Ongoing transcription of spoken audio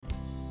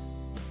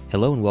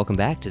Hello and welcome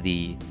back to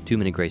the 2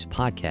 Minute Grace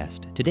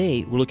Podcast.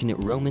 Today we're looking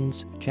at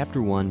Romans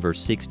chapter 1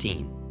 verse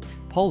 16.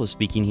 Paul is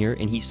speaking here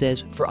and he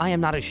says, "For I am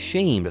not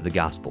ashamed of the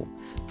gospel,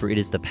 for it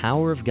is the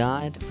power of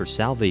God for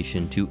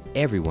salvation to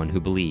everyone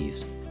who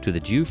believes, to the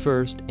Jew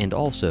first and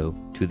also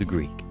to the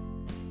Greek."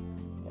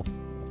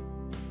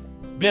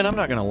 Ben, I'm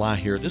not going to lie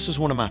here. This is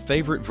one of my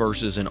favorite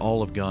verses in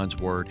all of God's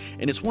Word.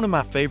 And it's one of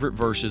my favorite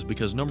verses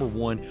because, number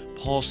one,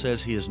 Paul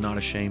says he is not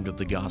ashamed of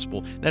the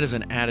gospel. That is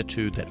an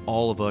attitude that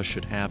all of us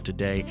should have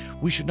today.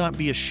 We should not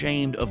be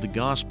ashamed of the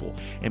gospel.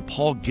 And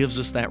Paul gives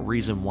us that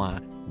reason why.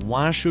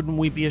 Why shouldn't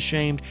we be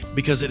ashamed?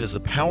 Because it is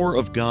the power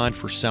of God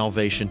for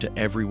salvation to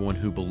everyone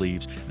who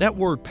believes. That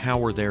word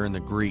power there in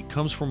the Greek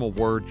comes from a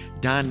word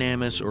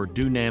dynamis or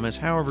dunamis,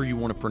 however you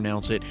want to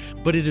pronounce it,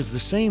 but it is the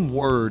same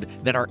word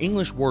that our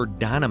English word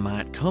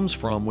dynamite comes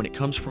from when it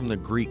comes from the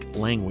Greek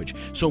language.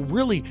 So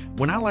really,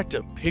 when I like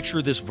to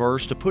picture this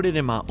verse, to put it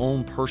in my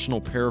own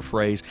personal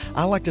paraphrase,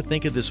 I like to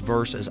think of this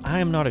verse as, "I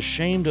am not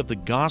ashamed of the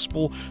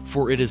gospel,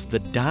 for it is the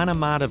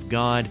dynamite of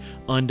God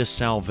unto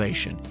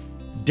salvation."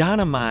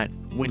 Dynamite,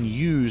 when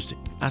used,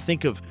 I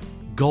think of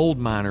gold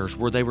miners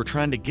where they were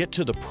trying to get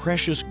to the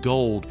precious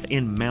gold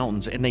in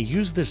mountains, and they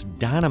use this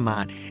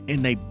dynamite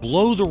and they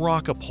blow the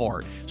rock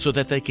apart so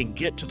that they can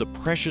get to the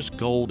precious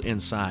gold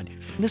inside.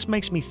 And this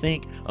makes me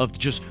think of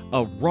just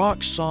a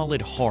rock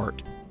solid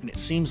heart. And it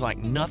seems like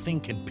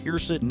nothing can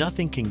pierce it,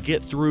 nothing can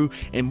get through.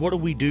 And what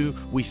do?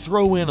 We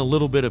throw in a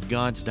little bit of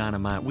God's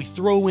dynamite. We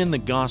throw in the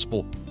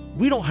gospel.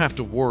 We don't have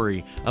to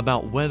worry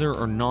about whether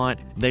or not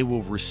they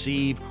will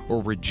receive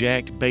or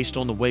reject based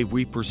on the way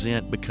we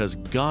present, because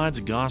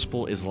God's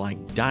gospel is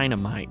like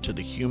dynamite to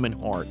the human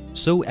heart.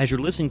 So as you're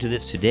listening to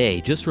this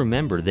today, just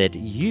remember that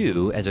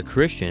you, as a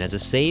Christian, as a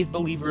saved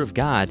believer of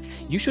God,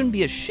 you shouldn't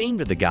be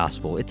ashamed of the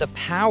gospel. It's a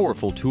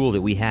powerful tool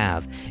that we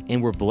have,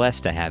 and we're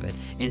blessed to have it.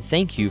 And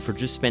thank you for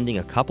just spending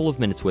a couple of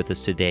minutes with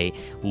us today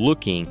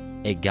looking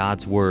at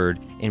God's Word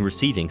and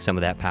receiving some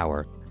of that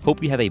power.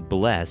 Hope you have a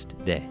blessed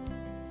day.